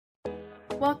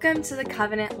Welcome to the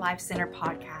Covenant Life Center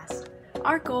podcast.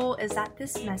 Our goal is that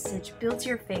this message builds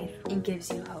your faith and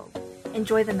gives you hope.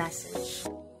 Enjoy the message.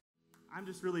 I'm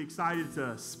just really excited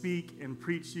to speak and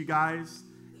preach to you guys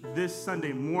this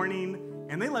Sunday morning.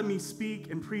 And they let me speak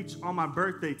and preach on my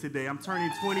birthday today. I'm turning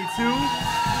 22.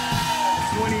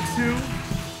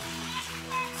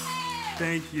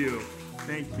 Thank you.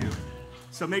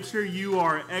 So make sure you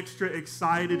are extra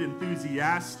excited,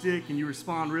 enthusiastic, and you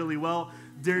respond really well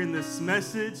during this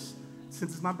message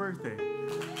since it's my birthday.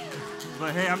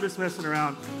 But hey, I'm just messing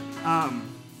around.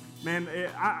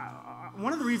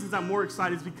 One of the reasons I'm more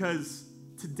excited is because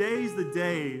today's the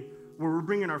day where we're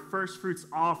bringing our first fruits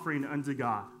offering unto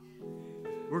God.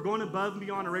 We're going above and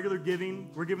beyond our regular giving.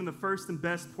 We're giving the first and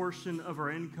best portion of our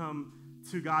income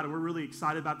to God, and we're really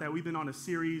excited about that. We've been on a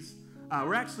series.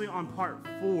 We're actually on part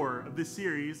 4 of this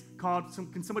series called,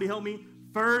 can somebody help me?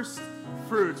 First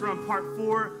Fruits. We're on part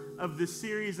 4 of this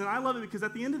series, and I love it because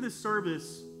at the end of this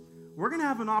service, we're going to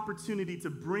have an opportunity to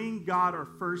bring God our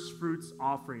first fruits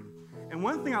offering. And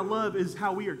one thing I love is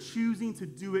how we are choosing to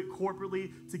do it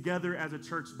corporately together as a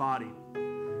church body.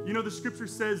 You know, the scripture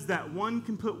says that one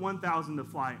can put 1,000 to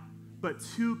flight, but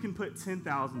 2 can put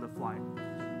 10,000 to flight.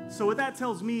 So what that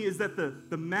tells me is that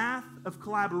the math of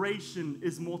collaboration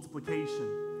is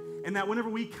multiplication. And that whenever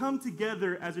we come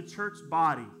together as a church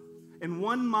body, in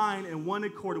one mind and one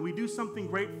accord, and we do something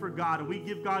great for God, and we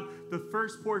give God the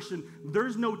first portion,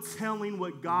 there's no telling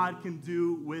what God can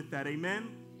do with that. Amen?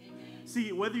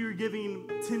 See, whether you're giving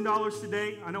 $10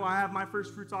 today, I know I have my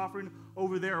first fruits offering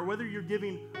over there, or whether you're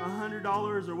giving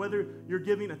 $100 or whether you're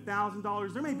giving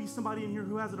 $1,000, there may be somebody in here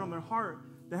who has it on their heart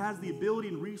that has the ability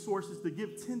and resources to give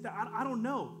 $10,000. I don't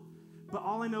know. But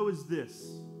all I know is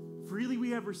this. Freely we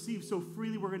have received, so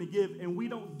freely we're going to give. And we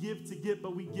don't give to get,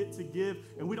 but we get to give.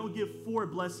 And we don't give for a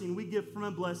blessing. We give from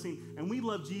a blessing. And we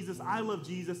love Jesus. I love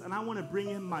Jesus. And I want to bring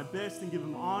him my best and give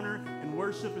him honor and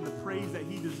worship and the praise that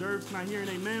he deserves. Can I hear an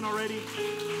amen already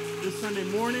this Sunday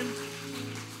morning?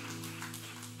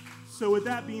 So with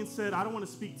that being said, I don't want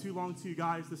to speak too long to you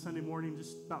guys this Sunday morning.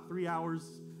 Just about 3 hours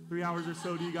or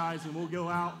so to you guys. And we'll go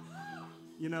out.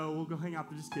 You know, we'll go hang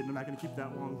out. Just kidding. I'm not going to keep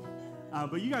that long.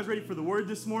 But you guys ready for the word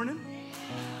this morning?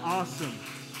 Awesome.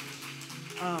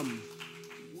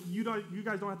 You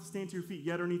guys don't have to stand to your feet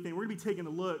yet or anything. We're going to be taking a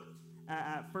look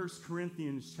at 1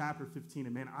 Corinthians chapter 15.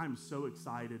 And man, I'm so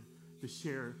excited to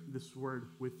share this word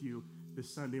with you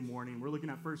this Sunday morning. We're looking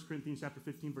at 1 Corinthians chapter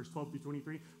 15, verse 12 through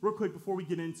 23. Real quick, before we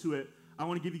get into it, I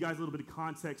want to give you guys a little bit of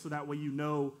context so that way you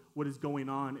know what is going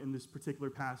on in this particular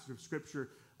passage of Scripture.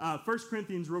 1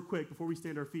 Corinthians, real quick, before we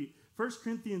stand to our feet. 1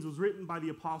 Corinthians was written by the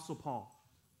Apostle Paul.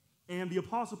 And the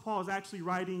Apostle Paul is actually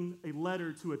writing a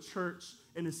letter to a church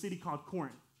in a city called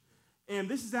Corinth. And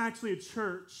this is actually a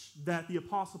church that the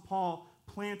Apostle Paul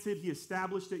planted, he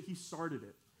established it, he started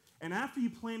it. And after he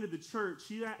planted the church,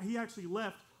 he actually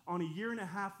left on a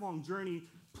 1.5-year long journey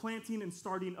planting and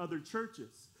starting other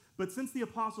churches. But since the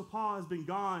Apostle Paul has been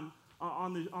gone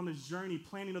on this journey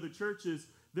planting other churches,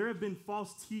 there have been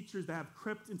false teachers that have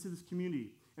crept into this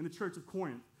community in the church of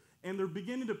Corinth. And they're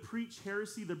beginning to preach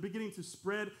heresy. They're beginning to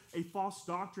spread a false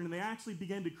doctrine. And they actually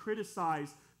began to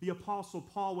criticize the Apostle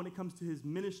Paul when it comes to his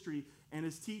ministry and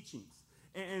his teachings.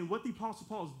 And what the Apostle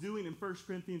Paul is doing in 1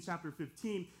 Corinthians chapter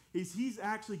 15 is he's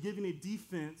actually giving a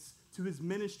defense to his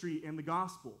ministry and the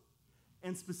gospel.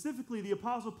 And specifically, the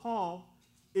Apostle Paul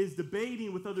is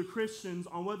debating with other Christians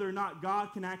on whether or not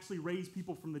God can actually raise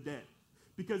people from the dead.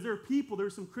 Because there are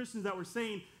some Christians that were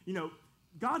saying, you know,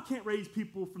 God can't raise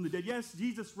people from the dead. Yes,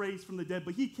 Jesus raised from the dead,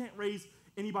 but he can't raise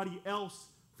anybody else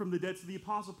from the dead. So the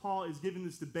Apostle Paul is giving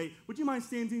this debate. Would you mind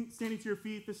standing to your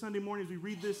feet this Sunday morning as we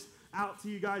read this out to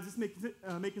you guys? Is this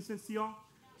making sense to y'all?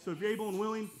 So if you're able and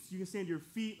willing, you can stand to your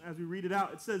feet as we read it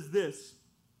out. It says this.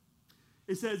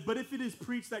 It says, "But if it is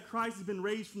preached that Christ has been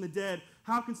raised from the dead,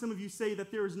 how can some of you say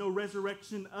that there is no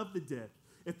resurrection of the dead?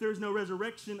 If there is no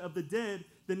resurrection of the dead,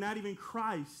 then not even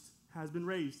Christ has been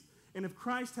raised. And if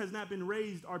Christ has not been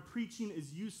raised, our preaching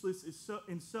is useless,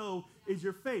 and so is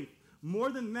your faith.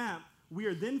 More than that, we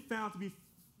are then found to be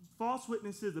false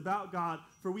witnesses about God,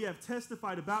 for we have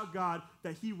testified about God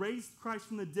that he raised Christ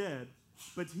from the dead,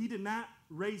 but he did not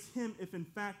raise him if in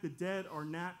fact the dead are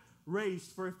not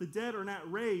raised. For if the dead are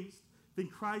not raised, then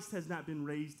Christ has not been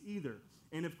raised either.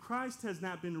 And if Christ has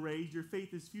not been raised, your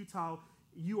faith is futile,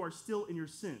 you are still in your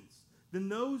sins. Then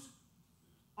those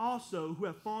also who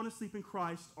have fallen asleep in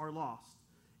Christ are lost.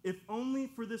 If only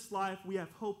for this life we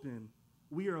have hope in,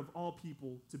 we are of all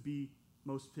people to be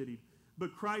most pitied.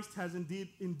 But Christ has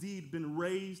indeed been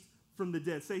raised from the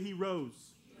dead." Say he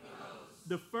rose. He rose.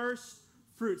 The first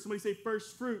fruits. Somebody say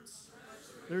first fruits.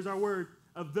 There's our word.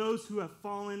 of those who have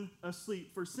fallen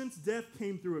asleep. For since death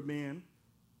came through a man,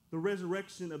 the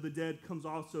resurrection of the dead comes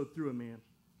also through a man.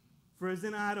 For as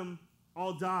in Adam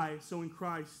all die, so in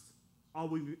Christ all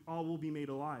will be made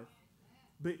alive.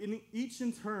 But in each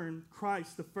in turn,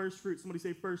 Christ, the first fruits. Somebody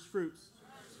say first fruits.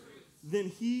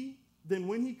 Then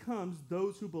when he comes,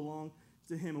 those who belong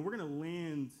to him. And we're going to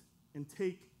land and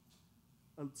take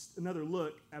another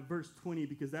look at verse 20,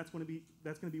 because that's going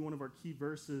to be one of our key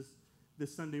verses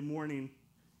this Sunday morning.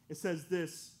 It says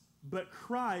this: but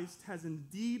Christ has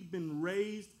indeed been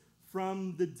raised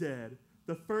from the dead,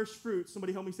 the first fruits.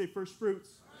 Somebody help me say first fruits.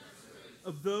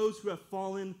 Of those who have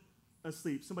fallen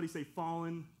asleep. Somebody say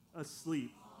fallen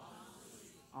asleep.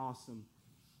 Awesome.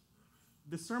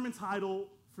 The sermon title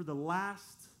for the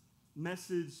last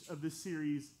message of this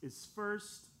series is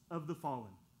First of the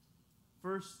Fallen.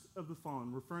 First of the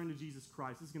Fallen, referring to Jesus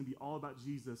Christ. This is going to be all about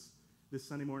Jesus this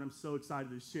Sunday morning. I'm so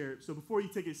excited to share it. So before you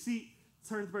take a seat,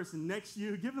 turn to the person next to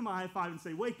you, give them a high five and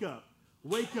say, wake up,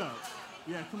 wake up.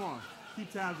 Yeah, come on.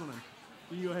 Keep tabs on them.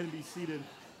 You can go ahead and be seated.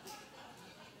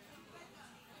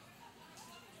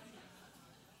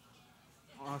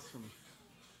 Awesome.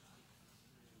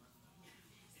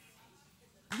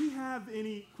 Do we have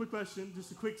any, quick question,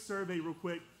 just a quick survey real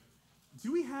quick.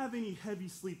 Do we have any heavy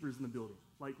sleepers in the building?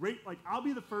 Like I'll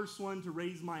be the first one to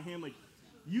raise my hand. Like,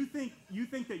 you think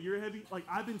that you're heavy? Like,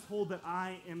 I've been told that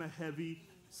I am a heavy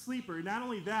sleeper. Not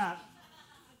only that,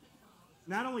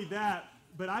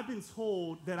 but I've been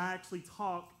told that I actually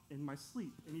talk in my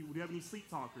sleep. Do you have any sleep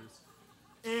talkers?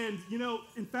 And,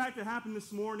 in fact, it happened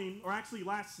this morning, or actually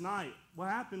last night. What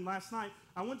happened last night,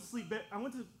 I went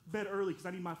to bed early because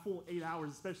I need my full 8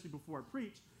 hours, especially before I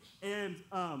preach. And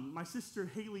my sister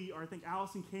Haley, or I think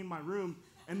Allison, came in my room,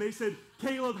 and they said,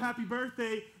 Caleb, happy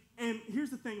birthday. And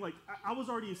here's the thing, I was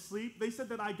already asleep. They said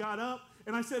that I got up,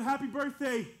 and I said, happy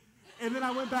birthday. And then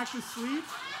I went back to sleep.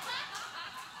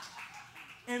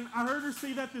 And I heard her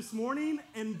say that this morning,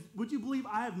 and would you believe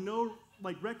I have no,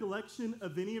 recollection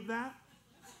of any of that?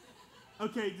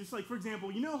 Okay, just for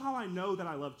example, you know how I know that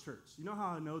I love church? You know how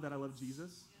I know that I love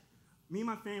Jesus? Me and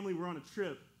my family were on a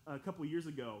trip a couple of years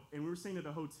ago, and we were staying at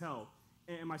a hotel,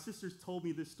 and my sisters told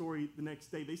me this story the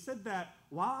next day. They said that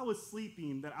while I was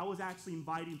sleeping, that I was actually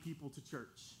inviting people to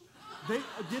church. They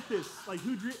get this,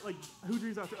 who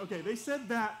dreams out there? Okay, they said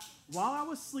that while I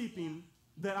was sleeping,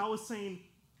 that I was saying,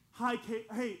 hi,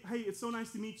 hey, it's so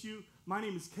nice to meet you. My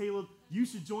name is Caleb. You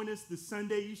should join us this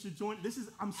Sunday.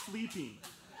 I'm sleeping.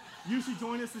 You should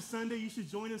join us this Sunday. You should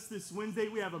join us this Wednesday.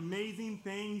 We have amazing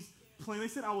things planned. They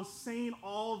said I was saying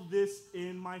all of this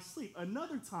in my sleep.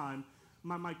 Another time,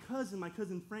 my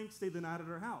cousin Frank stayed the night at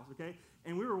our house, okay?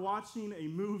 And we were watching a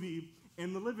movie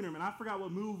in the living room, and I forgot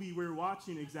what movie we were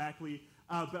watching exactly,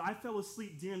 but I fell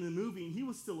asleep during the movie, and he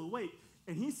was still awake.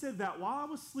 And he said that while I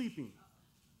was sleeping,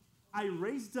 I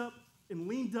raised up and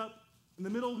leaned up in the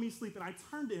middle of me sleeping. I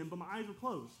turned to him, but my eyes were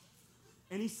closed.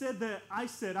 And he said that I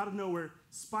said, out of nowhere,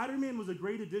 Spider-Man was a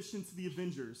great addition to the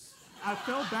Avengers. I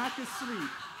fell back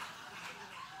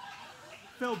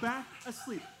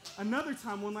asleep. Another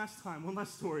time, one last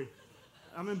story.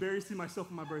 I'm embarrassing myself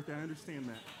on my birthday. I understand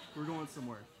that. We're going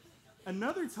somewhere.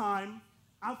 Another time,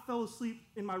 I fell asleep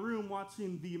in my room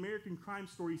watching the American Crime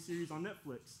Story series on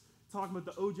Netflix, talking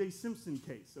about the O.J. Simpson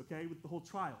case, okay, with the whole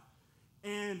trial.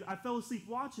 And I fell asleep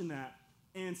watching that.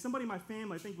 And somebody in my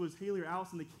family, I think it was Haley or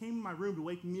Allison, they came in my room to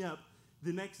wake me up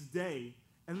the next day.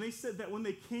 And they said that when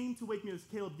they came to wake me up,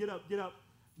 Caleb, get up,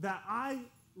 that I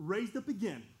raised up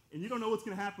again. And you don't know what's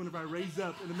going to happen if I raise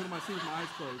up in the middle of my sleep with my eyes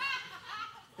closed.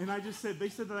 And they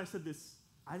said that I said this,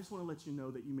 I just want to let you know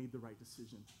that you made the right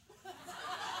decision.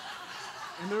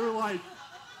 And they were like,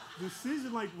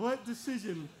 decision? Like, what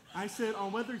decision? I said,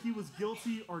 on whether he was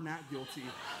guilty or not guilty.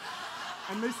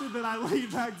 And they said that I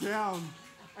laid back down.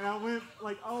 And I went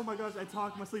oh my gosh, I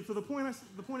talked in my sleep. So the point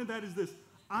of that is this: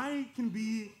 I can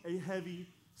be a heavy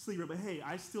sleeper, but hey,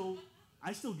 I still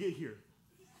get here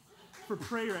for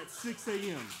prayer at 6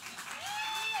 a.m.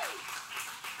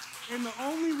 And the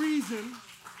only reason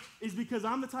is because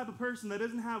I'm the type of person that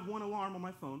doesn't have one alarm on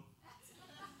my phone.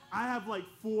 I have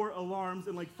 4 alarms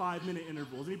in 5-minute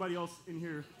intervals. Anybody else in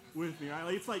here with me?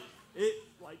 Right?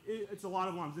 It's a lot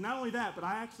of alarms. And not only that, but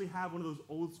I actually have one of those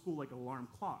old school alarm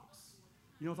clocks.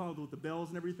 You know what I'm talking about, with the bells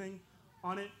and everything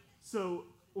on it? So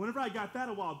whenever I got that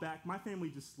a while back, my family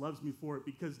just loves me for it,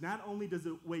 because not only does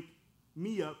it wake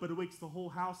me up, but it wakes the whole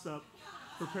house up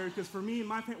for prayer. Because for me and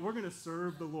my family, we're going to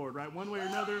serve the Lord, right? One way or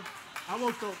another. I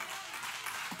woke up,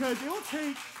 because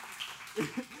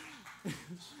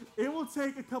it will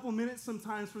take a couple minutes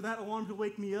sometimes for that alarm to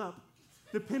wake me up,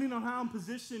 depending on how I'm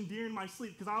positioned during my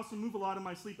sleep, because I also move a lot in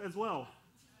my sleep as well,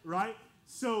 right?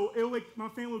 So my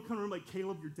family would come around like,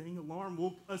 Caleb, your dang alarm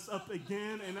woke us up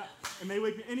again, and they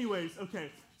wake me. Anyways,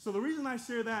 okay. So the reason I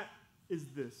share that is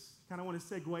this. Kind of want to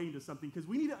segue into something because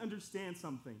we need to understand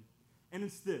something, and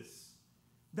it's this: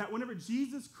 that whenever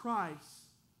Jesus Christ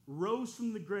rose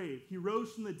from the grave, he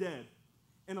rose from the dead,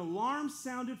 an alarm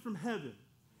sounded from heaven,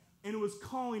 and it was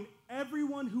calling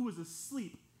everyone who was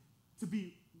asleep to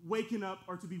be waken up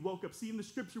or to be woke up. See, in the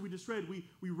scripture we just read,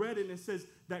 we read it, and it says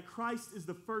that Christ is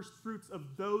the first fruits of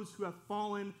those who have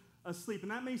fallen asleep.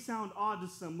 And that may sound odd to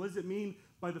some. What does it mean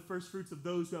by the first fruits of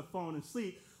those who have fallen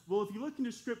asleep? Well, if you look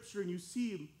into scripture and you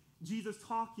see Jesus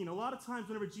talking, a lot of times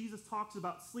whenever Jesus talks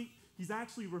about sleep, he's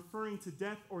actually referring to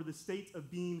death or the state of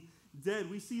being dead.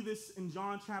 We see this in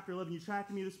John chapter 11. You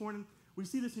tracking me this morning? We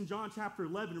see this in John chapter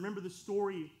 11. Remember the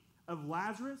story of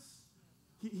Lazarus?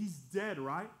 He's dead,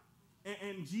 right?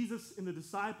 And Jesus and the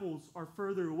disciples are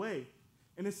further away.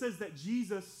 And it says that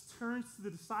Jesus turns to the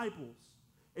disciples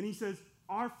and he says,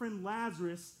 our friend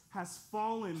Lazarus has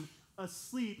fallen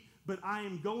asleep, but I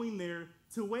am going there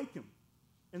to wake him.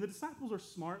 And the disciples are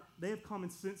smart. They have common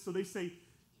sense. So they say,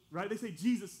 right? They say,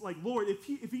 Jesus, like, Lord, if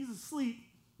he's asleep,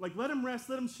 like, let him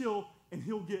rest, let him chill, and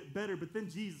he'll get better. But then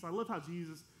Jesus, I love how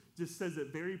Jesus just says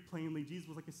it very plainly. Jesus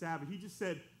was like a savage. He just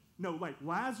said, no, like,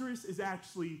 Lazarus is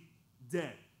actually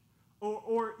dead.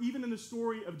 Or even in the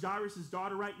story of Jairus'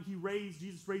 daughter, right?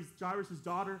 Jesus raised Jairus'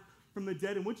 daughter from the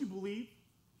dead. And would you believe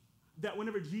that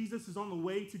whenever Jesus is on the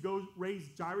way to go raise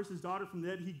Jairus' daughter from the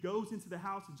dead, he goes into the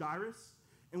house of Jairus.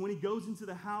 And when he goes into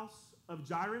the house of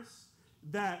Jairus,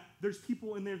 that there's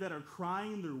people in there that are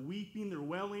crying, they're weeping, they're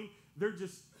wailing.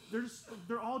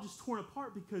 They're all just torn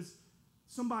apart because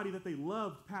somebody that they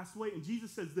loved passed away. And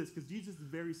Jesus says this, because Jesus is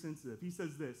very sensitive. He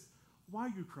says this, why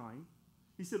are you crying?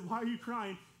 He said, why are you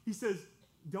crying? He says,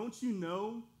 don't you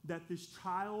know that this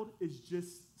child is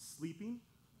just sleeping?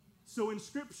 So in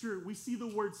Scripture, we see the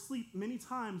word sleep many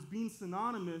times being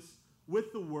synonymous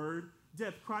with the word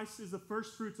death. Christ is the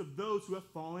first fruits of those who have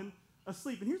fallen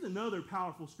asleep. And here's another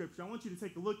powerful scripture. I want you to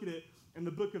take a look at it in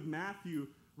the book of Matthew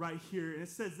right here. And it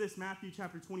says this, Matthew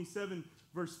chapter 27,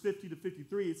 verse 50 to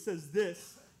 53. It says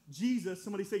this, Jesus,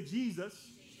 somebody say Jesus,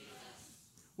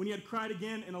 when he had cried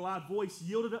again in a loud voice,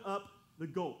 yielded up the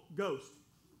ghost.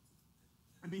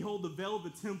 And behold, the veil of the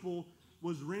temple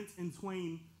was rent in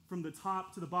twain from the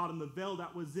top to the bottom, the veil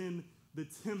that was in the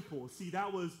temple. See,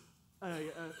 that was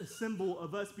a symbol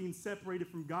of us being separated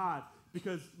from God,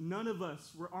 because none of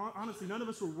us were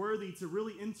worthy to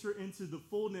really enter into the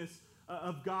fullness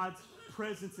of God's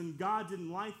presence, and God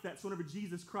didn't like that. So whenever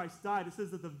Jesus Christ died, it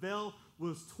says that the veil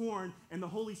was torn and the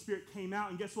Holy Spirit came out.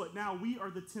 And guess what? Now we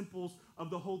are the temples of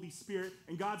the Holy Spirit,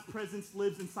 and God's presence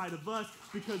lives inside of us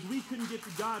because we couldn't get to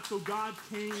God, so God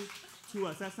came to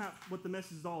us. That's not what the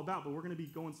message is all about, but we're going to be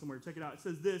going somewhere. Check it out. It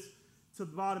says this to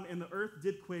the bottom, and the earth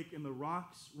did quake, and the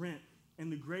rocks rent,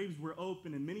 and the graves were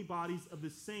open, and many bodies of the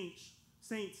saints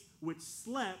which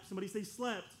slept, somebody say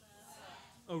slept,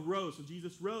 arose. So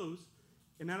Jesus rose,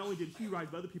 and not only did he rise,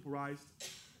 but other people rise,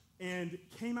 and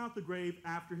came out the grave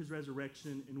after his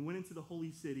resurrection and went into the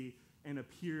holy city and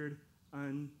appeared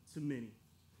unto many.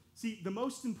 See, the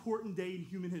most important day in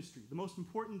human history, the most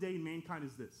important day in mankind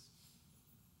is this: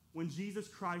 when Jesus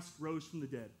Christ rose from the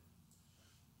dead.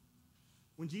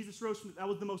 When Jesus rose from, that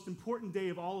was the most important day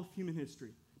of all of human history.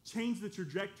 Changed the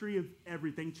trajectory of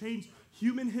everything. Changed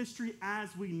human history as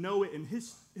we know it. In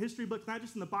history books, not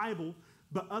just in the Bible,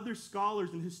 but other scholars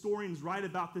and historians write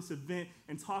about this event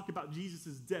and talk about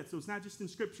Jesus' death. So it's not just in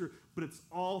Scripture, but it's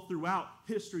all throughout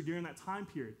history during that time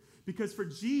period. Because for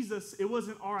Jesus, it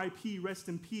wasn't R.I.P., rest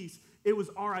in peace. It was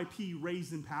R.I.P.,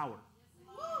 raised in power.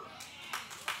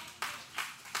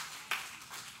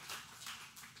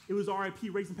 It was R.I.P.,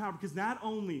 raised in power, because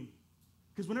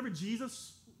whenever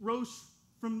Jesus rose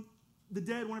from the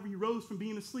dead, whenever he rose from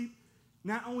being asleep,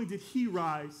 not only did he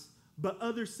rise, but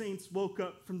other saints woke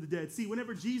up from the dead. See,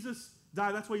 whenever Jesus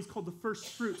died, that's why he's called the first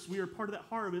fruits. We are part of that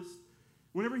harvest.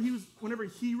 Whenever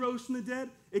he rose from the dead,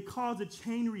 it caused a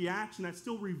chain reaction that's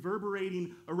still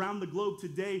reverberating around the globe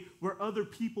today, where other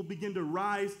people begin to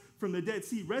rise from the dead.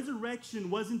 See, resurrection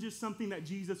wasn't just something that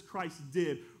Jesus Christ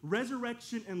did.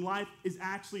 Resurrection in life is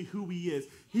actually who he is.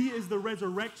 He is the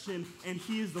resurrection, and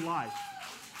he is the life.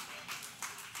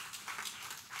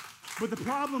 But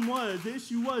the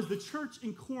issue was, the church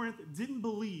in Corinth didn't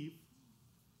believe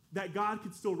that God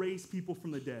could still raise people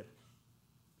from the dead.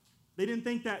 They didn't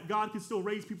think that God could still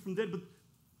raise people from the dead. But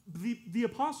the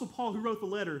Apostle Paul, who wrote the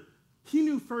letter, he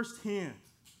knew firsthand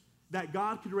that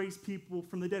God could raise people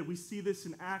from the dead. We see this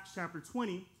in Acts chapter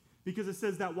 20, because it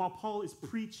says that while Paul is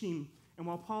preaching and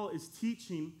while Paul is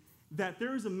teaching, that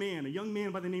there is a young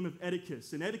man by the name of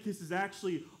Eutychus, and Eutychus is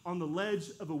actually on the ledge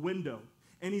of a window,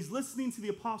 and he's listening to the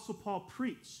Apostle Paul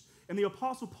preach. And the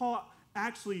Apostle Paul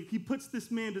actually, he puts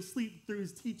this man to sleep through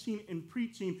his teaching and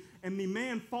preaching, and the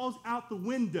man falls out the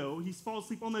window. He falls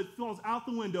asleep falls out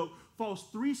the window, falls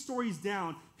 3 stories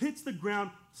down, hits the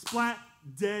ground, splat,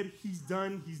 dead. He's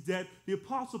done. He's dead. The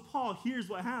Apostle Paul hears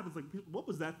what happens. Like, what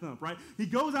was that thump, right? He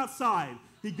goes outside.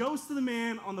 He goes to the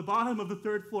man on the bottom of the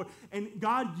 3rd floor, and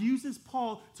God uses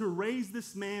Paul to raise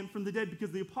this man from the dead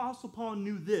because the Apostle Paul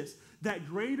knew this, that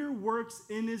greater works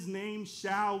in his name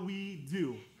shall we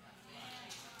do.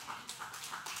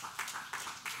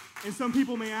 And some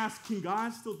people may ask, can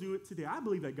God still do it today? I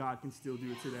believe that God can still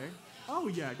do it today. Oh,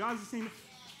 yeah, God's the same.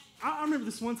 I remember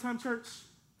this one time, church.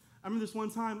 I was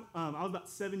about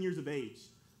 7 years of age.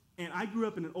 And I grew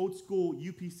up in an old school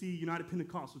UPC, United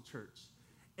Pentecostal church.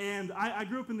 And I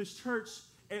grew up in this church,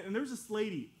 and there was this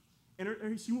lady,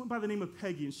 and she went by the name of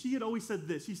Peggy. And she had always said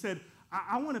this. She said,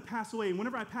 I want to pass away. And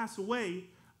whenever I pass away,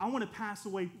 I want to pass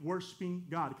away worshiping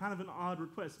God. Kind of an odd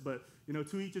request, but,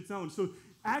 to each its own. So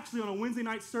actually, on a Wednesday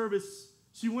night service,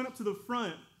 she went up to the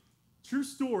front. True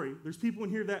story. There's people in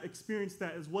here that experienced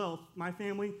that as well, my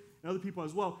family and other people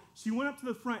as well. She went up to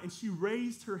the front, and she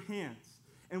raised her hands.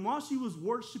 And while she was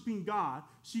worshiping God,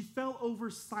 she fell over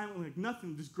silently, like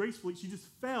nothing, just gracefully. She just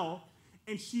fell,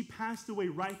 and she passed away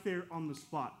right there on the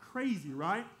spot. Crazy,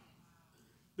 right?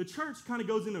 The church kind of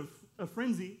goes into a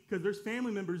frenzy because there's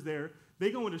family members there.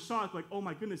 They go into shock, like, oh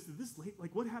my goodness, did this lady,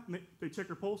 like what happened? They check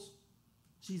her pulse.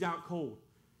 She's out cold.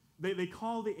 They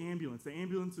call the ambulance. The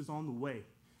ambulance is on the way,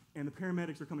 and the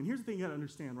paramedics are coming. Here's the thing you got to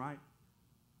understand, right?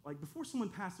 Like before someone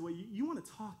passed away, you want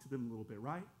to talk to them a little bit,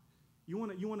 right? You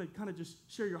want to kind of just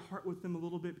share your heart with them a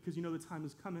little bit because you know the time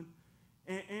is coming.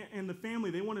 And the family,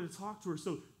 they wanted to talk to her,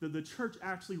 so the church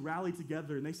actually rallied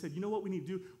together, and they said, you know what we need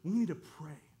to do? We need to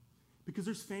pray. Because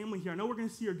there's family here. I know we're going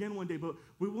to see her again one day, but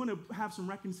we want to have some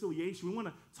reconciliation. We want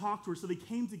to talk to her. So they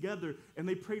came together, and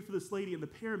they prayed for this lady, and the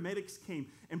paramedics came.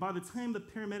 And by the time the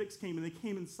paramedics came and they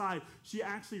came inside, she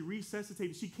actually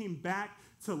resuscitated. She came back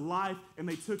to life, and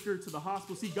they took her to the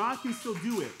hospital. See, God can still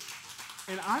do it.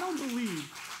 And I don't believe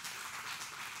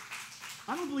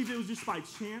it was just by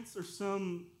chance or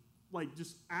some,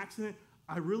 just accident.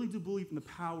 I really do believe in the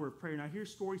power of prayer. And I hear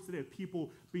stories today of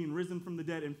people being risen from the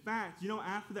dead. In fact,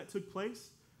 after that took place,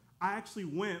 I actually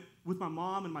went with my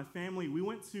mom and my family. We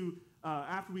went to,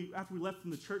 after we left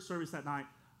from the church service that night,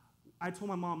 I told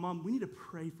my mom, we need to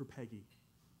pray for Peggy.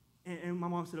 And my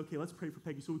mom said, okay, let's pray for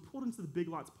Peggy. So we pulled into the Big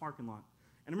Lots parking lot.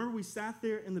 And I remember we sat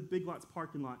there in the Big Lots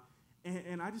parking lot.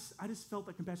 And I just felt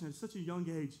that compassion. At such a young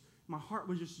age, my heart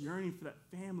was just yearning for that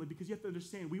family because you have to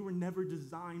understand, we were never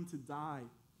designed to die.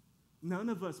 None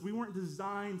of us. We weren't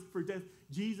designed for death.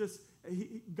 Jesus,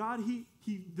 God,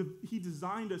 he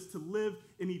designed us to live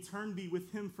in eternity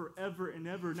with him forever and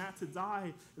ever, not to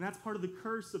die. And that's part of the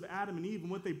curse of Adam and Eve and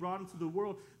what they brought into the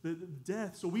world, the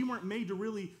death. So we weren't made to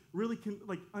really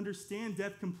understand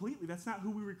death completely. That's not who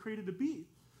we were created to be.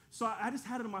 So I just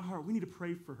had it in my heart. We need to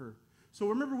pray for her. So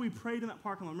remember we prayed in that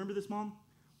parking lot. Remember this, Mom?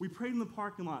 We prayed in the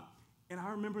parking lot. And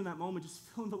I remember in that moment just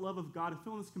feeling the love of God and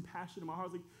feeling this compassion in my heart.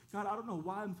 I was like, God, I don't know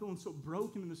why I'm feeling so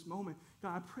broken in this moment.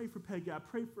 God, I pray for Peggy. I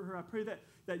pray for her. I pray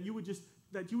that you would just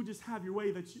have your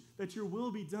way, that your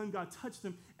will be done. God, touch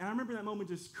them. And I remember that moment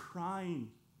just crying.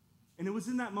 And it was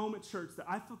in that moment, church, that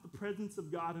I felt the presence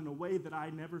of God in a way that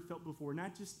I never felt before,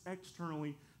 not just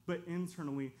externally, but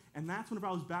internally. And that's whenever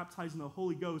I was baptized in the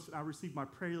Holy Ghost, and I received my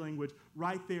prayer language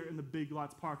right there in the Big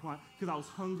Lots parking lot because I was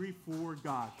hungry for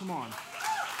God. Come on.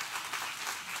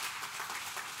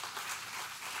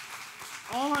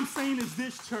 All I'm saying is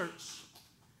this, church.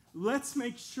 Let's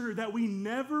make sure that we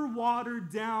never water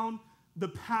down the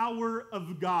power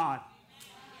of God.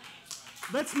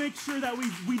 Let's make sure that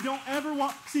we don't ever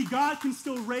want... See, God can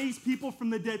still raise people from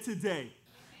the dead today.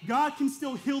 God can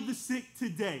still heal the sick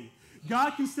today.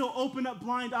 God can still open up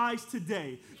blind eyes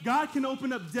today. God can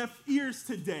open up deaf ears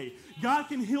today. God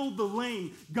can heal the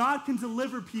lame. God can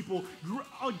deliver people.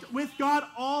 With God,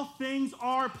 all things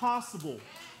are possible.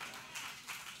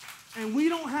 And we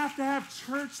don't have to have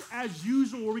church as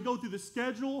usual where we go through the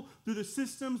schedule, through the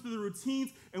systems, through the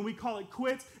routines, and we call it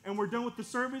quits, and we're done with the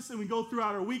service, and we go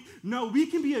throughout our week. No, we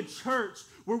can be a church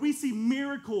where we see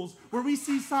miracles, where we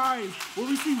see signs, where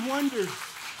we see wonders,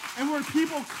 and where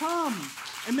people come,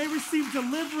 and they receive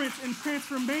deliverance and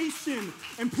transformation,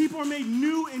 and people are made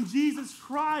new in Jesus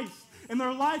Christ, and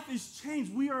their life is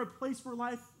changed. We are a place where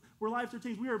lives are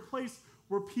changed. We are a place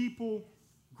where people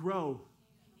grow.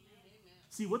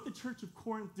 See, what the church of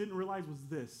Corinth didn't realize was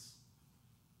this,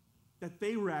 that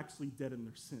they were actually dead in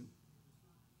their sin.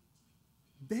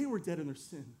 They were dead in their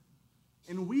sin.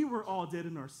 And we were all dead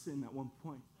in our sin at one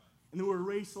point. And then we were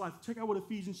raised to life. Check out what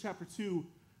Ephesians chapter 2,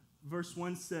 verse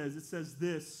 1 says. It says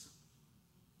this,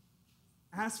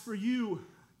 as for you,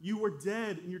 you were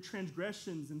dead in your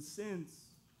transgressions and sins.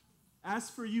 As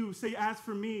for you, say, as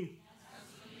for me.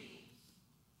 As for me.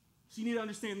 So you need to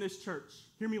understand this, church.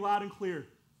 Hear me loud and clear.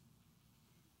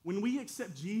 When we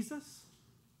accept Jesus,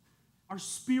 our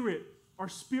spirit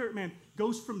man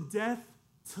goes from death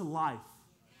to life.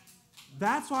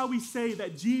 That's why we say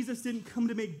that Jesus didn't come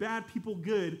to make bad people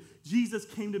good. Jesus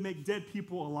came to make dead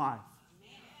people alive.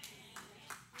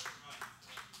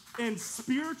 And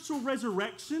spiritual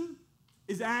resurrection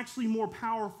is actually more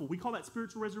powerful. We call that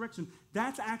spiritual resurrection.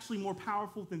 That's actually more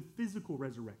powerful than physical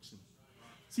resurrection.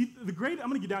 See, I'm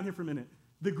going to get down here for a minute.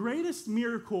 The greatest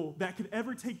miracle that could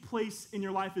ever take place in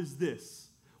your life is this.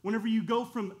 Whenever you go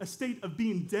from a state of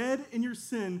being dead in your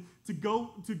sin to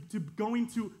going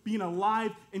to being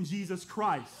alive in Jesus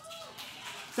Christ.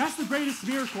 That's the greatest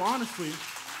miracle, honestly.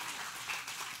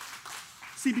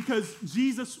 See, because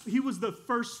Jesus, he was the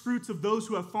first fruits of those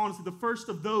who have fallen, the first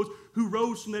of those who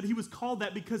rose from the dead. He was called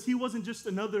that because he wasn't just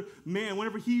another man.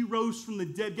 Whenever he rose from the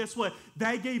dead, guess what?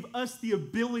 That gave us the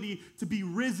ability to be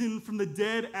risen from the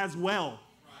dead as well.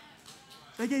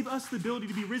 That gave us the ability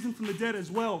to be risen from the dead as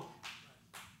well.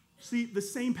 See, the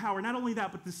same power, not only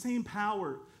that, but the same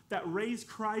power that raised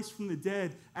Christ from the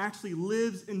dead actually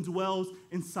lives and dwells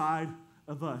inside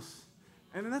of us.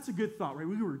 And that's a good thought, right?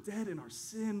 We were dead in our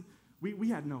sin. We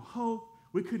had no hope.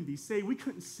 We couldn't be saved. We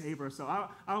couldn't save ourselves.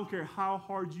 I don't care how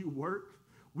hard you work.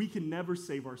 We can never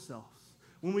save ourselves.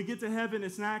 When we get to heaven,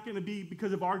 it's not going to be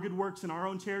because of our good works and our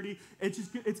own charity. It's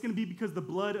going to be because of the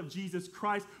blood of Jesus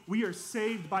Christ. We are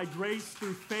saved by grace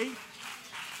through faith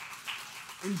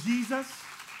in Jesus.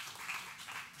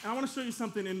 And I want to show you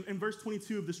something in verse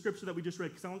 22 of the scripture that we just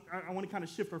read, because I want to kind of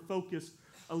shift our focus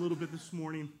a little bit this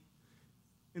morning.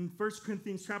 In 1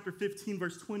 Corinthians chapter 15,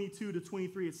 verse 22 to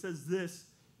 23, it says this,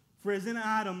 for as in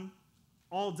Adam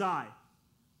all die,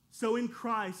 so in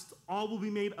Christ all will be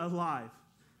made alive.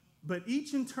 But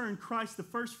each in turn, Christ the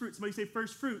first fruits. Somebody say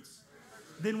first fruits.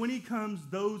 Then when he comes,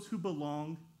 those who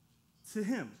belong to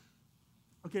him.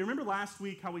 Okay, remember last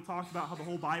week how we talked about how the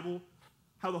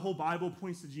whole Bible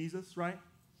points to Jesus, right?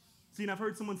 See, and I've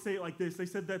heard someone say it like this. They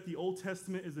said that the Old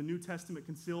Testament is the New Testament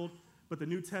concealed, but the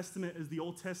New Testament is the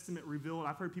Old Testament revealed.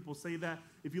 I've heard people say that.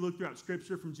 If you look throughout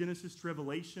Scripture from Genesis to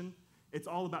Revelation, it's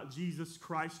all about Jesus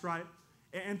Christ, right?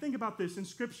 And think about this. In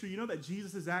Scripture, you know that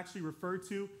Jesus is actually referred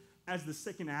to as the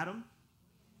second Adam?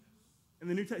 In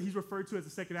the New Testament, he's referred to as the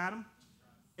second Adam.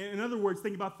 In other words,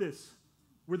 think about this.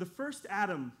 Where the first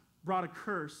Adam brought a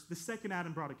curse, the second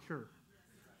Adam brought a cure.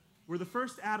 Where the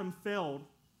first Adam failed,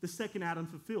 the second Adam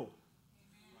fulfilled.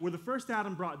 Where the first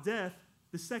Adam brought death,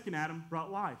 the second Adam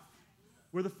brought life.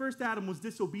 Where the first Adam was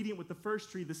disobedient with the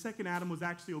first tree, the second Adam was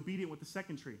actually obedient with the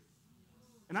second tree.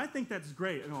 And I think that's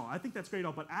great. No, I think that's great.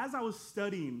 But as I was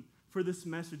studying for this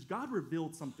message, God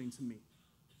revealed something to me.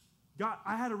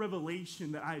 I had a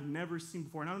revelation that I had never seen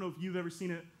before. And I don't know if you've ever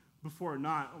seen it before or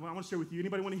not. I want to share with you.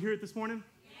 Anybody want to hear it this morning?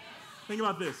 Yes. Think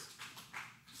about this.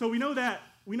 So we know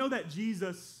that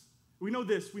Jesus, we know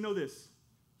this.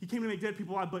 He came to make dead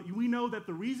people alive, but we know that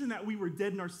the reason that we were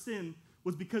dead in our sin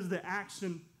was because of the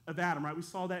action of Adam, right? We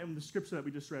saw that in the scripture that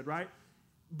we just read, right?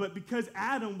 But because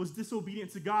Adam was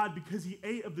disobedient to God because he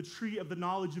ate of the tree of the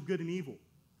knowledge of good and evil,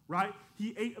 right?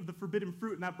 He ate of the forbidden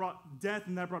fruit, and that brought death,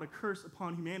 and that brought a curse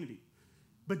upon humanity.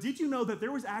 But did you know that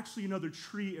there was actually another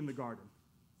tree in the garden?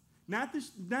 Not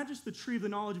just the tree of the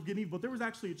knowledge of good and evil, but there was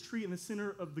actually a tree in the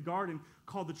center of the garden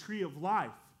called the tree of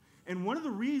life. And one of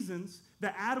the reasons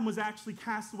that Adam was actually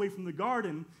cast away from the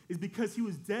garden is because he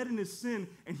was dead in his sin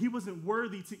and he wasn't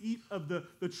worthy to eat of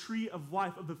the tree of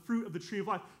life, of the fruit of the tree of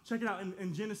life. Check it out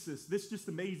in Genesis. This just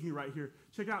amazed me right here.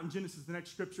 Check it out in Genesis, the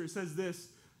next scripture. It says this,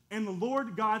 and the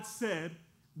Lord God said,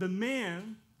 the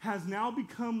man has now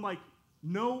become like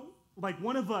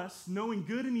one of us, knowing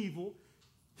good and evil.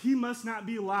 He must not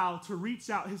be allowed to reach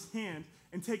out his hand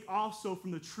and take also from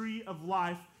the tree of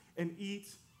life and eat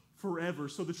forever.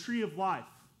 So the tree of life,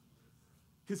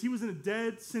 because he was in a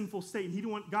dead, sinful state,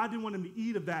 and God didn't want him to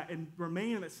eat of that and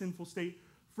remain in that sinful state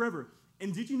forever.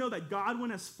 And did you know that God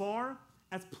went as far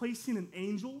as placing an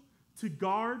angel to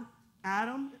guard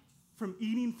Adam from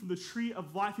eating from the tree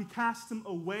of life? He cast him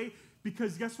away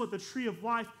because guess what? The tree of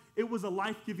life, it was a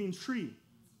life-giving tree.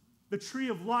 The tree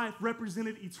of life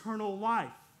represented eternal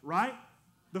life, right?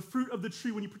 The fruit of the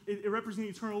tree, it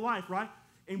represented eternal life, right?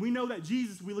 And we know that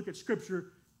Jesus, we look at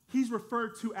Scripture, he's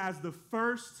referred to as the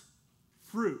first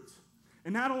fruit.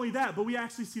 And not only that, but we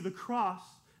actually see the cross,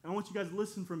 and I want you guys to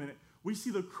listen for a minute. We see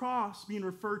the cross being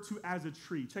referred to as a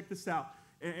tree. Check this out.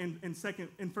 in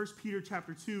 1 Peter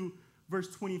chapter 2,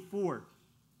 verse 24.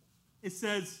 It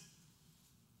says,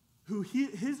 who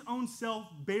his own self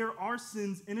bare our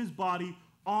sins in his body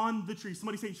on the tree.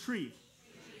 Somebody say tree.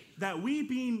 That we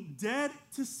being dead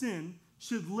to sin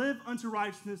should live unto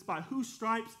righteousness, by whose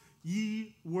stripes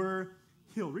ye were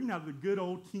healed. Reading out of the good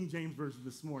old King James Version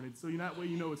this morning, so that way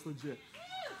you know it's legit.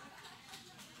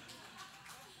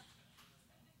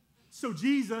 So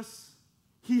Jesus,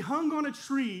 he hung on a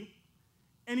tree,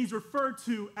 and he's referred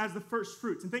to as the first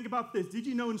fruits. And think about this. Did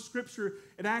you know in Scripture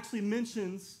it actually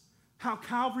mentions how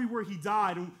Calvary, where he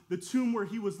died, and the tomb where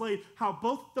he was laid, how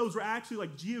both of those were actually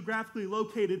like geographically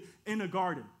located in a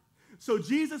garden. So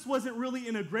Jesus wasn't really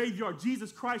in a graveyard.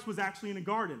 Jesus Christ was actually in a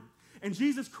garden. And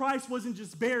Jesus Christ wasn't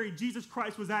just buried. Jesus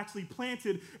Christ was actually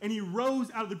planted, and he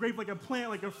rose out of the grave like a plant,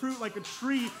 like a fruit, like a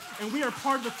tree, and we are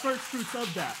part of the first fruits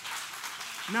of that.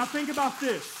 Now think about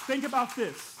this. Think about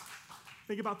this.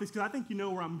 Think about this, because I think you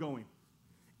know where I'm going.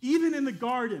 Even in the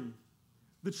garden,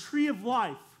 the tree of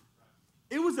life,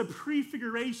 it was a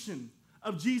prefiguration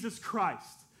of Jesus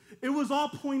Christ. It was all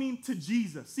pointing to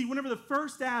Jesus. See,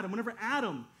 whenever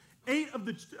Adam ate of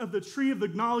the tree of the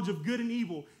knowledge of good and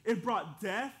evil, it brought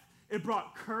death, it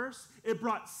brought curse, it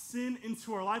brought sin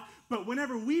into our life. But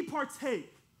whenever we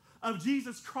partake of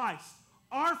Jesus Christ,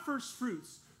 our first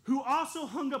fruits, who also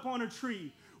hung up on a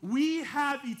tree, we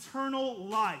have eternal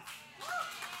life.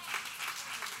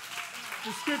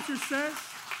 The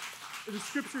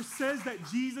scripture says that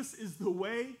Jesus is the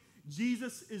way,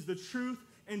 Jesus is the truth,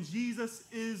 and Jesus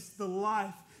is the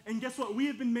life. And guess what? We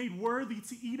have been made worthy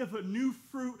to eat of a new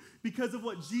fruit because of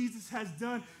what Jesus has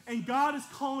done. And God is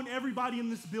calling everybody in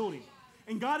this building,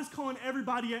 and God is calling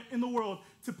everybody in the world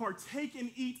to partake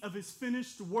and eat of his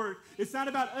finished work. It's not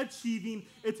about achieving,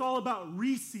 it's all about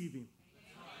receiving.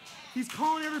 He's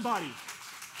calling everybody.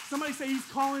 Somebody say, he's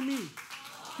calling me.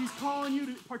 He's calling you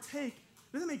to partake.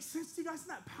 Does that make sense to you guys? Isn't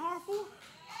that powerful?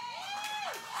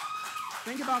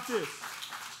 Think about this.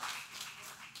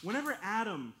 Whenever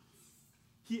Adam,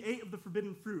 he ate of the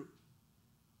forbidden fruit,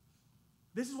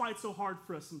 this is why it's so hard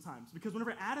for us sometimes. Because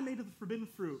whenever Adam ate of the forbidden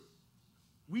fruit,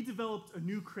 we developed a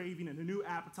new craving and a new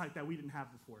appetite that we didn't have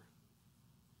before.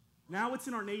 Now it's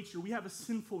in our nature. We have a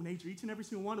sinful nature, each and every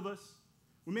single one of us.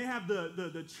 We may have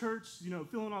the church,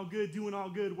 feeling all good, doing all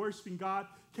good, worshiping God,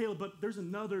 Caleb, but there's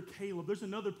another Caleb. There's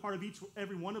another part of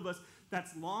every one of us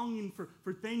that's longing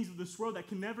for things of this world that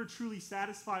can never truly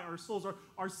satisfy our souls,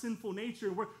 our sinful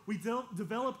nature, where we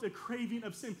developed a craving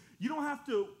of sin. You don't have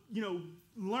to,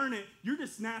 learn it. You're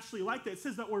just naturally like that. It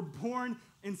says that we're born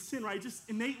in sin, right? Just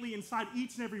innately inside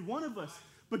each and every one of us.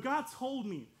 But God told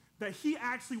me that he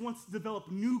actually wants to develop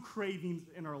new cravings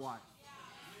in our life,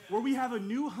 where we have a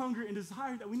new hunger and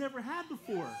desire that we never had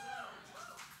before.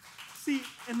 See,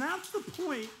 and that's the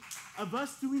point of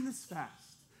us doing this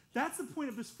fast. That's the point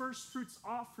of this first fruits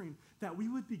offering, that we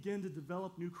would begin to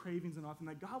develop new cravings in our life, and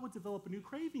that God would develop a new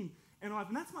craving in our life.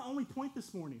 And that's my only point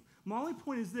this morning. My only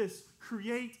point is this: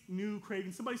 create new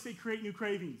cravings. Somebody say, create new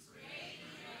cravings. Create new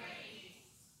cravings.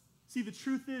 See, the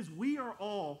truth is, we are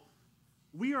all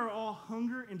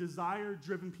hunger and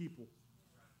desire-driven people.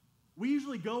 We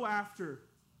usually go after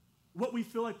what we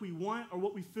feel like we want or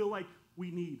what we feel like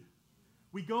we need.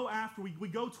 We go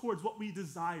towards what we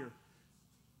desire.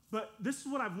 But this is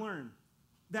what I've learned,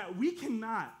 that we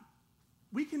cannot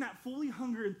fully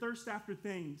hunger and thirst after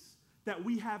things that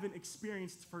we haven't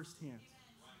experienced firsthand.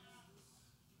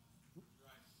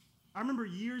 I remember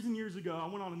years and years ago, I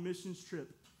went on a missions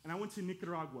trip, and I went to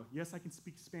Nicaragua. Yes, I can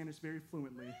speak Spanish very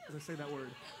fluently as I say that word.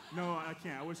 No, I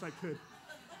can't. I wish I could.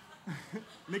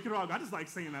 Nicaragua, I just like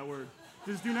saying that word.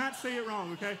 Just do not say it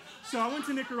wrong, okay? So I went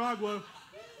to Nicaragua,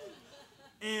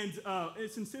 and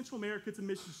it's in Central America. It's a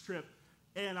missions trip.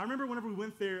 And I remember whenever we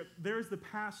went there, there's the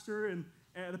pastor and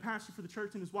the pastor for the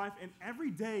church and his wife, and every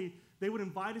day they would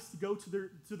invite us to go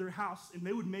to their house, and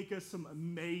they would make us some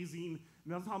amazing,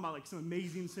 and I'm talking about like some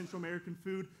amazing Central American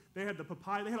food. They had the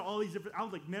papaya. They had all these different, I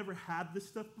was like, never had this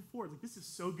stuff before. Like, this is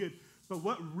so good. But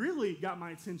what really got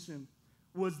my attention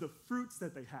was the fruits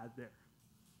that they had there.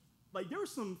 Like, there were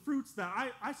some fruits that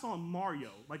I saw in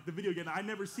Mario, like the video game that I'd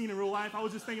never seen in real life. I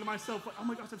was just thinking to myself, like, oh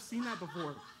my gosh, I've seen that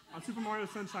before. On Super Mario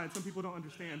Sunshine, some people don't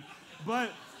understand.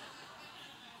 But,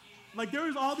 like, there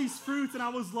was all these fruits, and I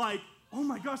was like, oh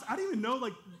my gosh, I didn't even know,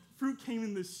 like, fruit came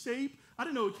in this shape. I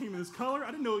didn't know it came in this color.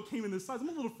 I didn't know it came in this size. I'm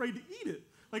a little afraid to eat it.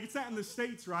 Like, it's not in the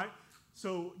States, right?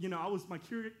 So, my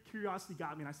curiosity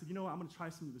got me, and I said, you know what, I'm going to try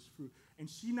some of this fruit. And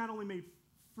she not only made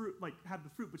fruit, like, had the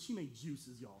fruit, but she made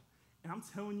juices, y'all. And I'm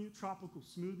telling you, tropical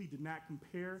smoothie did not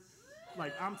compare.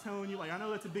 Like, I'm telling you, like, I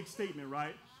know that's a big statement,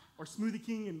 right? Or Smoothie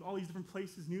King and all these different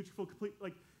places, Nutrafol, Complete.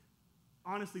 Like,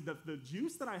 honestly, the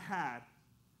juice that I had,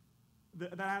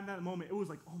 that I had in that moment, it was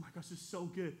like, oh my gosh, this is so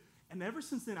good. And ever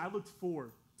since then, I looked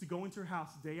forward to going to her house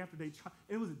day after day. And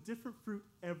it was a different fruit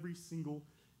every single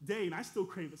day. And I still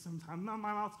crave it sometimes. My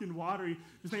mouth's getting watery.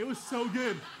 Just saying, it was so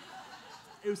good.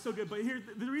 It was so good. But here,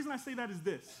 the reason I say that is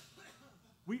this.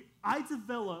 I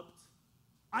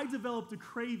developed a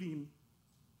craving.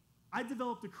 I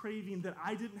developed a craving that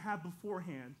I didn't have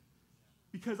beforehand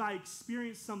because I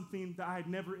experienced something that I had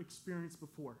never experienced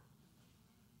before.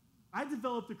 I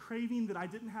developed a craving that I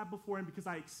didn't have beforehand because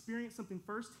I experienced something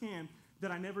firsthand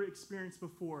that I never experienced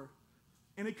before.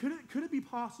 And could it be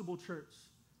possible, church,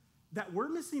 that we're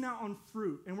missing out on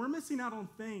fruit and we're missing out on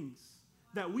things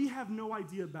that we have no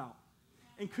idea about?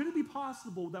 And could it be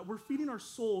possible that we're feeding our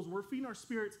souls, we're feeding our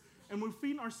spirits, and we're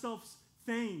feeding ourselves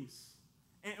things,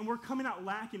 and we're coming out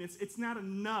lacking? It's not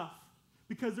enough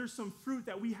because there's some fruit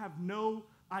that we have no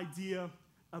idea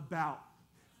about.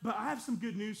 But I have some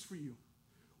good news for you.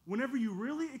 Whenever you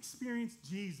really experience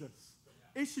Jesus,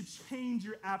 it should change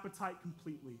your appetite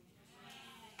completely.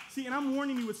 See, and I'm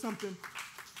warning you with something.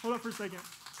 Hold up for a second.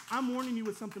 I'm warning you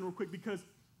with something real quick, because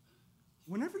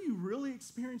whenever you really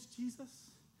experience Jesus,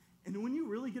 and when you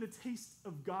really get a taste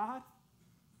of God,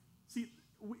 see,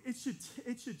 it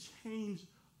should change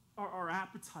our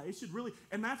appetite. It should really,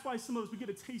 and that's why some of us, we get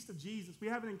a taste of Jesus. We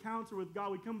have an encounter with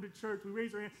God. We come to church. We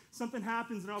raise our hand. Something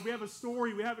happens, and we have a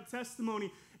story. We have a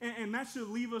testimony, and that should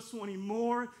leave us wanting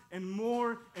more and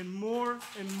more and more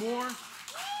and more.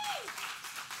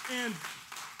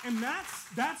 And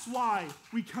that's why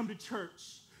we come to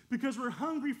church, because we're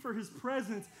hungry for his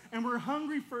presence, and we're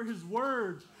hungry for his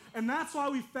word. And that's why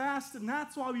we fast, and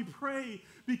that's why we pray,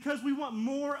 because we want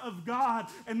more of God.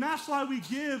 And that's why we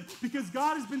give, because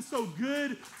God has been so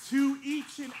good to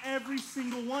each and every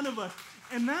single one of us.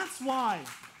 And that's why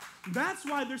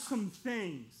there's some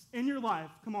things in your life,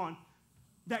 come on,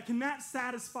 that cannot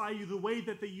satisfy you the way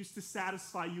that they used to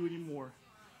satisfy you anymore.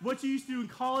 What you used to do in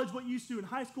college, what you used to do in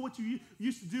high school, what you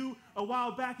used to do a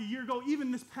while back, a year ago,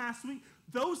 even this past week,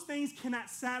 those things cannot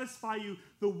satisfy you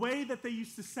the way that they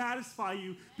used to satisfy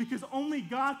you, because only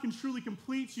God can truly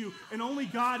complete you, and only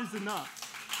God is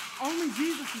enough. Only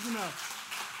Jesus is enough.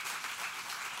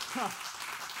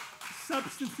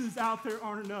 Substances out there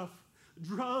aren't enough.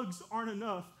 Drugs aren't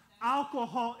enough.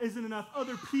 Alcohol isn't enough.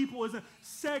 Other people isn't.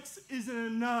 Sex isn't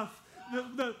enough.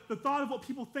 The thought of what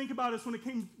people think about us when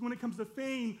it comes to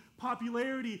fame,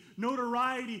 popularity,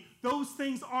 notoriety, those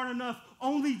things aren't enough.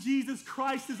 Only Jesus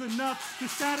Christ is enough to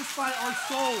satisfy our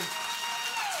souls.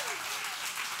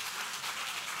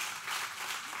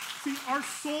 See, our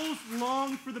souls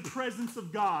long for the presence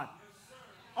of God.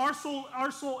 Our soul,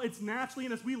 it's naturally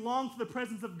in us. We long for the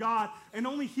presence of God, and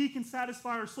only he can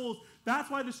satisfy our souls. That's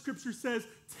why the scripture says,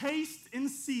 taste and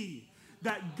see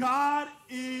that God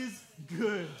is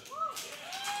good.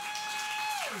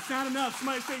 It's not enough.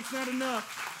 Somebody say it's not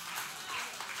enough.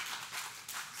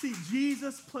 See,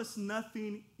 Jesus plus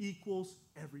nothing equals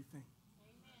everything.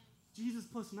 Amen. Jesus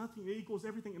plus nothing equals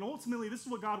everything. And ultimately, this is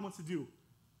what God wants to do.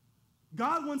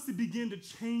 God wants to begin to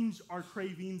change our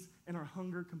cravings and our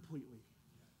hunger completely.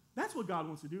 That's what God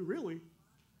wants to do, really.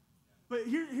 But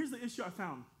here's the issue I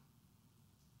found.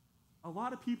 A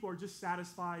lot of people are just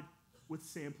satisfied with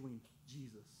sampling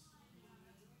Jesus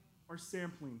or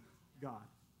sampling God.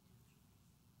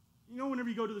 You know, whenever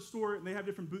you go to the store and they have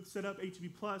different booths set up, H-E-B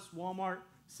Plus, Walmart,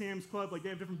 Sam's Club, like they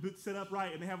have different booths set up,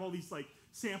 right? And they have all these like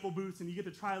sample booths, and you get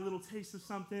to try a little taste of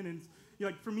something. And you're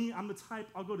like, for me, I'm the type,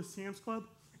 I'll go to Sam's Club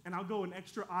and I'll go an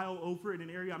extra aisle over in an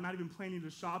area I'm not even planning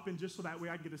to shop in, just so that way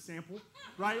I can get a sample,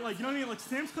 right? Like, you know what I mean? Like,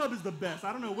 Sam's Club is the best.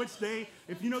 I don't know which day.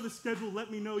 If you know the schedule,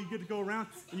 let me know. You get to go around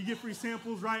and you get free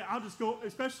samples, right? I'll just go,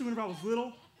 especially whenever I was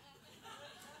little.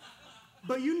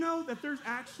 But you know that there's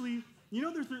actually, you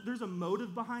know there's a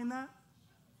motive behind that?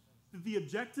 That the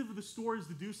objective of the store is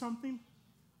to do something.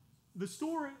 The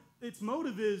store, its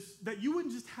motive is that you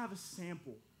wouldn't just have a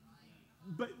sample,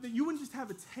 but that you wouldn't just have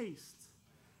a taste,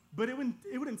 but it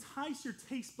would entice your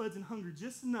taste buds and hunger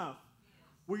just enough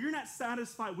where you're not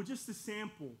satisfied with just a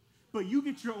sample, but you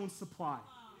get your own supply.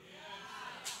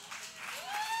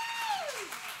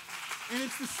 And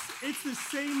it's the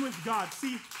same with God.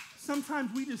 See,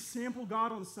 sometimes we just sample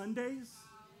God on Sundays.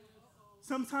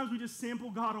 Sometimes we just sample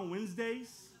God on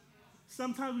Wednesdays.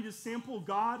 Sometimes we just sample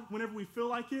God whenever we feel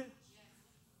like it.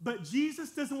 But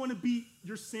Jesus doesn't want to be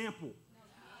your sample.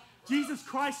 Jesus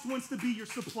Christ wants to be your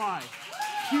supply.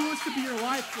 He wants to be your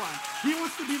lifeline. He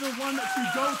wants to be the one that you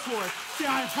go toward. See,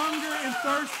 I hunger and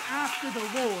thirst after the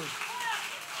Lord.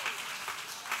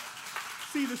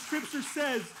 See, the scripture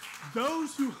says,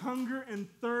 those who hunger and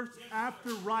thirst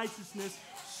after righteousness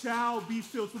shall be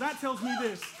filled. So that tells me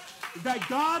this, that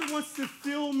God wants to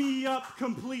fill me up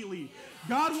completely.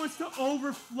 God wants to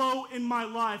overflow in my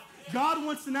life. God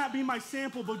wants to not be my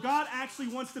sample, but God actually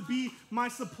wants to be my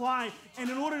supply. And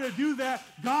in order to do that,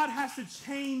 God has to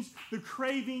change the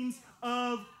cravings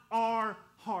of our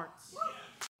hearts.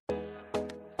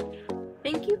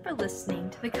 Thank you for listening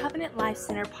to the Covenant Life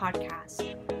Center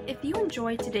podcast. If you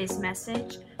enjoyed today's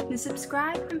message, then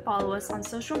subscribe and follow us on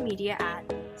social media at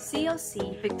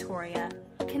CLC Victoria.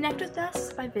 Connect with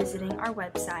us by visiting our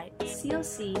website,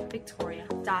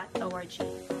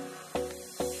 clcvictoria.org.